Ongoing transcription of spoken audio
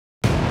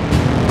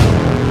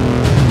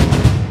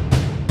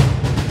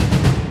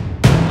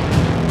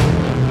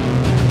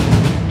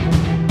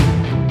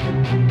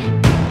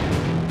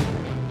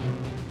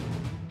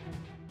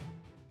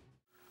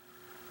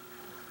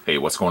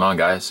what's going on,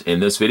 guys? In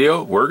this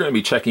video, we're going to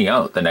be checking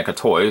out the NECA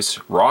Toys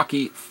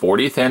Rocky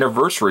 40th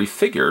Anniversary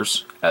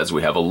figures as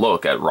we have a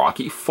look at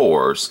Rocky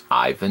IV's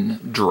Ivan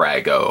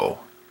Drago.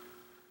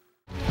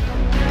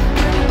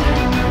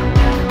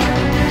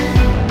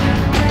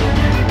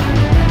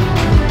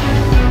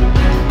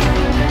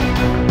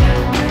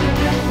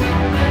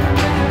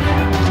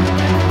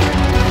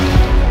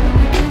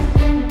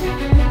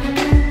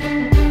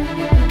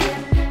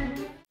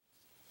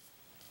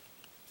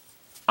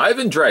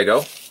 Ivan Drago,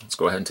 let's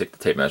go ahead and take the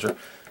tape measure.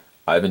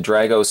 Ivan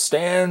Drago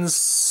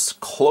stands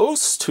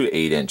close to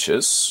 8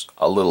 inches,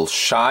 a little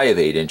shy of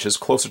 8 inches,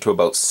 closer to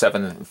about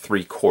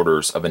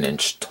 7¾ of an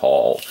inch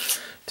tall.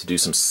 To do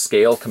some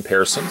scale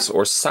comparisons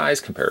or size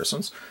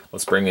comparisons,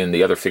 let's bring in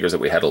the other figures that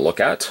we had to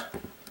look at.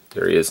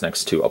 There he is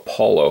next to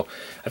Apollo.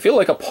 I feel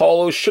like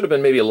Apollo should have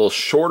been maybe a little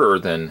shorter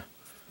than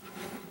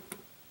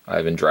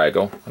Ivan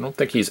Drago. I don't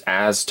think he's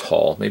as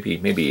tall. Maybe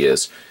he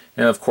is.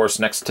 And of course,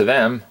 next to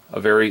them, a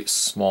very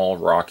small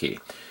Rocky.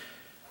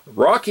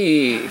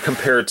 Rocky,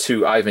 compared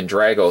to Ivan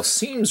Drago,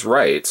 seems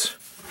right,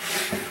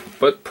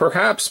 but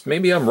perhaps,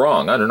 maybe I'm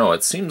wrong. I don't know.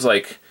 It seems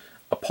like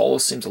Apollo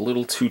seems a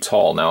little too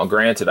tall. Now,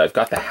 granted, I've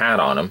got the hat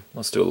on him.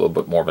 Let's do a little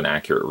bit more of an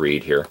accurate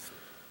read here.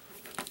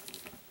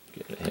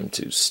 Get him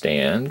to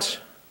stand.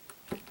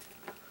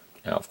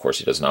 Now, of course,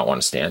 he does not want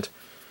to stand.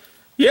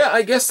 Yeah,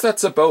 I guess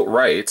that's about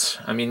right.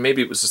 I mean,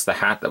 maybe it was just the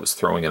hat that was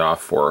throwing it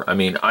off for. I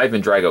mean,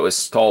 Ivan Drago is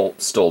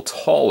still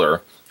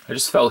taller. I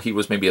just felt he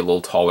was maybe a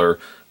little taller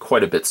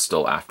quite a bit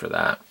still after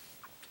that.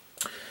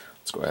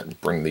 Let's go ahead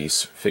and bring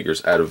these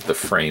figures out of the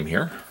frame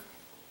here.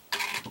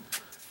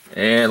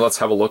 And let's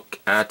have a look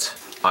at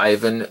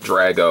Ivan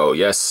Drago.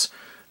 Yes,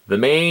 the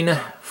main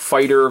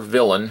fighter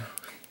villain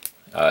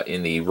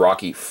in the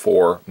Rocky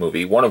IV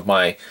movie. One of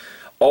my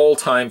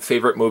all-time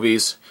favorite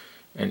movies,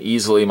 and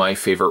easily my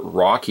favorite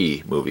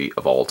Rocky movie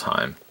of all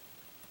time.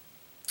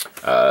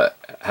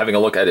 Having a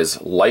look at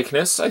his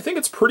likeness, I think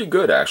it's pretty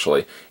good,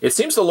 actually. It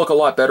seems to look a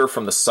lot better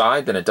from the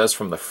side than it does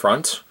from the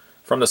front.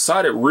 From the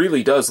side, it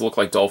really does look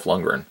like Dolph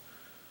Lundgren.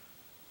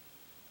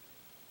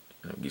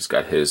 He's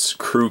got his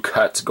crew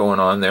cut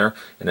going on there,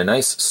 and a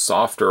nice,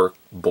 softer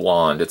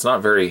blonde. It's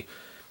not very...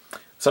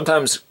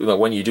 Sometimes,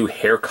 when you do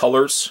hair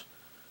colors,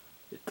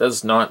 it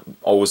does not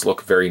always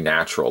look very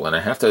natural. And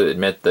I have to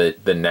admit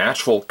that the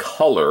natural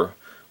color,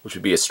 which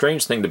would be a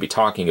strange thing to be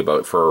talking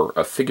about for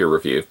a figure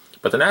review,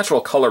 but the natural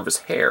color of his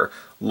hair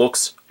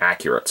looks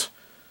accurate.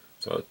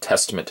 So a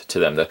testament to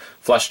them. The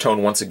flesh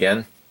tone, once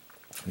again,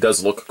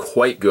 does look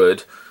quite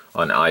good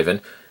on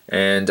Ivan.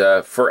 And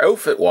for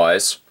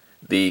outfit-wise,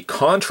 the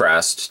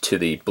contrast to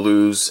the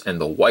blues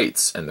and the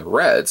whites and the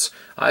reds,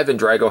 Ivan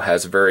Drago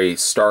has a very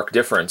stark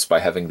difference by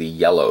having the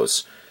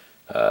yellows.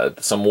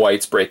 Some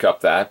whites break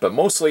up that, but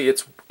mostly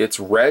it's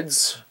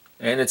reds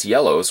and it's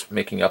yellows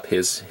making up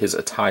his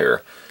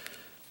attire.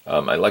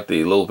 I like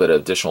the little bit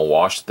of additional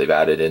wash that they've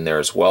added in there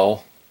as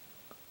well.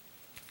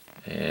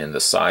 And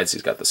the sides,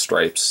 he's got the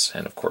stripes,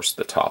 and of course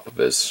the top of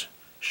his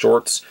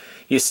shorts.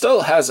 He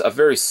still has a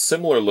very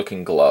similar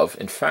looking glove.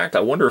 In fact, I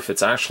wonder if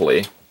it's actually,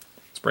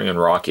 let's bring in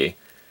Rocky.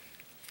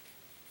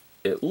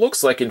 It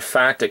looks like, in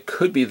fact, it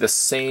could be the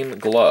same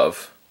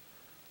glove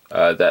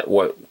that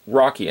what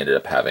Rocky ended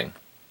up having.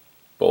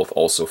 Both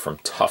also from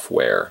Tough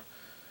Wear.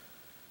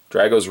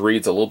 Drago's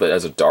reads a little bit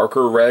as a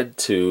darker red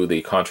to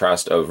the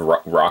contrast of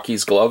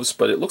Rocky's gloves,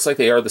 but it looks like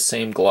they are the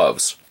same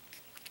gloves.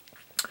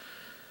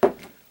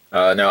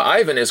 Now,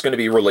 Ivan is going to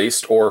be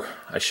released, or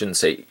I shouldn't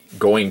say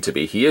going to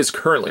be, he is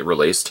currently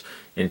released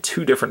in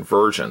 2 different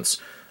versions.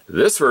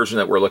 This version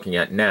that we're looking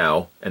at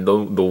now, and the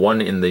one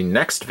in the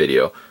next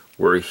video,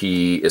 where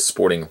he is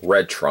sporting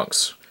red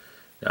trunks.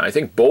 Now, I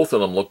think both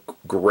of them look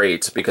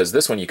great, because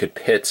this one you could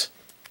pit,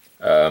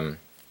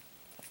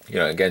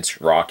 against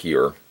Rocky,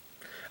 or...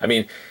 I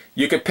mean,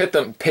 you could pit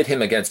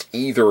him against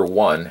either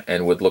one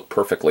and would look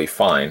perfectly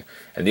fine.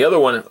 And the other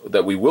one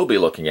that we will be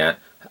looking at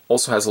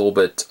also has a little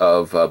bit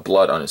of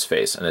blood on his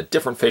face and a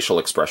different facial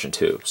expression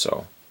too.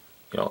 So,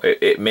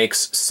 it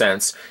makes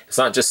sense. It's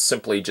not just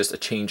simply just a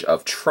change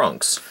of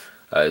trunks.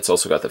 It's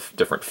also got the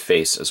different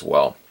face as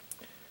well.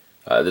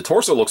 The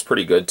torso looks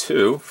pretty good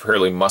too,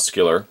 fairly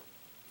muscular.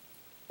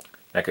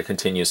 NECA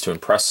continues to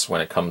impress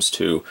when it comes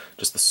to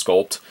just the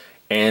sculpt.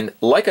 And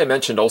like I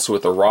mentioned also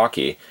with the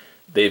Rocky,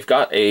 they've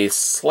got a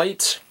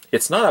slight,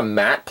 it's not a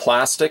matte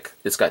plastic,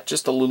 it's got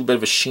just a little bit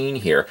of a sheen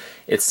here.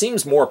 It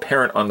seems more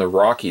apparent on the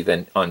Rocky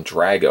than on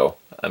Drago.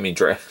 I mean,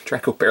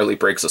 Drago barely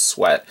breaks a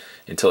sweat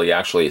until he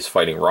actually is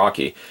fighting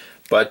Rocky.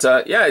 But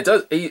yeah,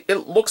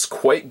 it looks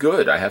quite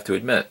good, I have to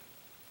admit.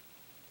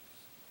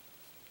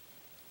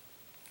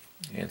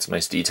 And some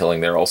nice detailing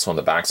there also on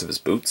the backs of his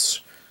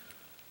boots.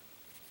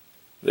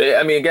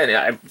 I mean,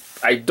 again,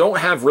 I don't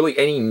have really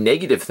any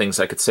negative things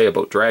I could say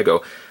about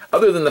Drago,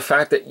 other than the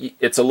fact that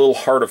it's a little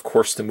hard, of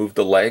course, to move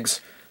the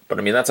legs. But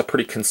I mean, that's a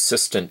pretty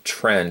consistent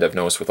trend I've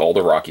noticed with all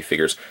the Rocky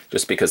figures.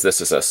 Just because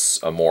this is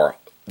a more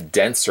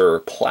denser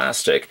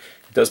plastic,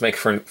 it does make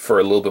for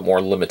a little bit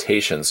more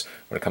limitations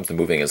when it comes to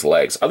moving his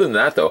legs. Other than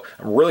that, though,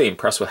 I'm really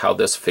impressed with how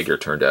this figure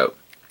turned out.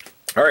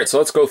 All right, so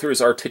let's go through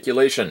his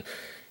articulation.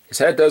 His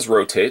head does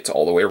rotate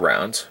all the way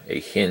around, a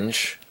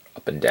hinge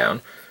up and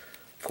down.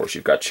 Of course,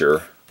 you've got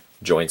your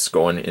joints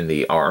going in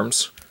the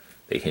arms.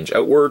 They hinge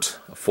outward,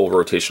 a full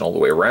rotation all the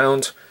way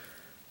around.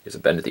 There's a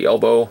bend at the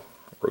elbow, a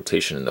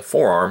rotation in the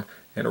forearm,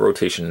 and a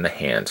rotation in the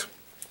hand.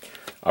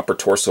 Upper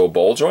torso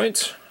ball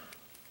joint.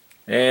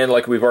 And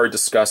like we've already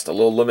discussed, a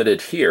little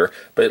limited here,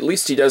 but at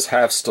least he does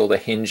have still the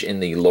hinge in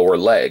the lower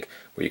leg,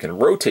 where you can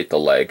rotate the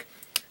leg.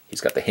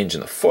 He's got the hinge in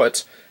the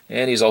foot,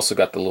 and he's also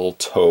got the little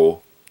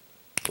toe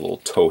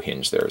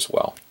hinge there as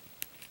well.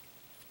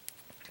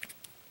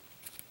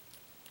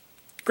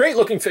 Great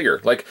looking figure.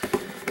 Like,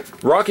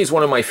 Rocky's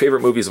one of my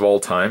favorite movies of all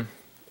time.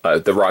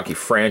 The Rocky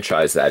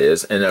franchise, that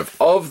is. And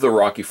of the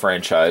Rocky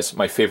franchise,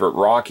 my favorite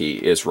Rocky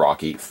is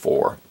Rocky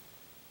IV.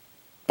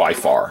 By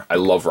far. I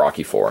love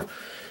Rocky IV.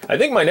 I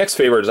think my next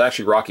favorite is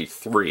actually Rocky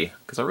III,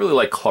 because I really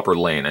like Clubber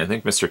Lang. I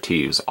think Mr.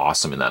 T was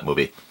awesome in that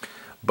movie.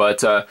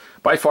 But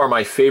by far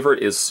my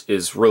favorite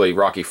is really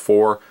Rocky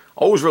IV.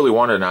 Always really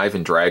wanted an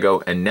Ivan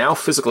Drago, and now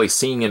physically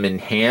seeing him in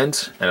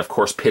hand, and of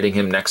course pitting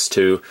him next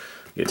to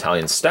the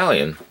Italian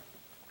Stallion,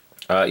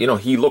 you know,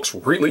 he looks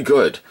really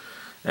good.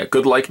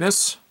 Good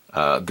likeness,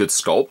 good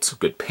sculpt,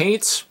 good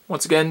paint.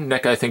 Once again,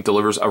 NECA, I think,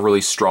 delivers a really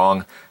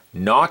strong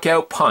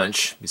knockout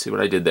punch. You see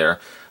what I did there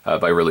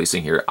by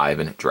releasing here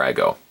Ivan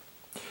Drago.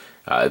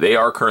 They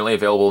are currently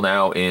available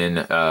now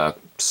in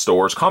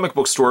stores. Comic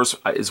book stores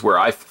is where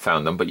I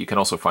found them, but you can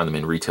also find them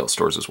in retail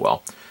stores as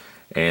well.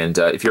 And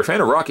if you're a fan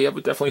of Rocky, I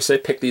would definitely say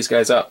pick these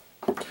guys up.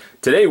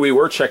 Today we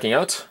were checking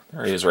out,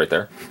 there he is right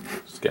there,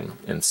 just getting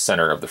in the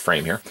center of the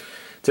frame here.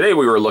 Today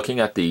we were looking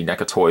at the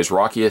NECA Toys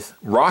Rocky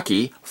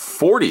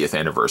 40th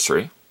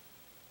anniversary,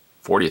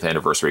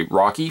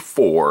 Rocky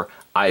IV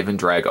Ivan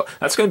Drago.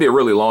 That's going to be a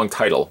really long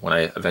title when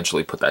I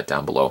eventually put that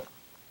down below.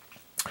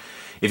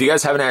 If you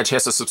guys haven't had a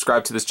chance to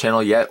subscribe to this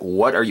channel yet,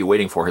 what are you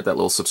waiting for? Hit that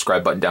little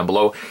subscribe button down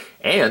below.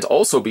 And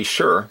also be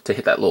sure to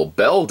hit that little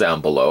bell down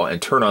below and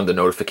turn on the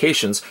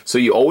notifications so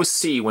you always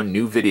see when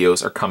new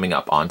videos are coming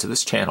up onto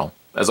this channel.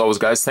 As always,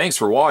 guys, thanks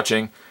for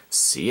watching.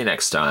 See you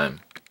next time.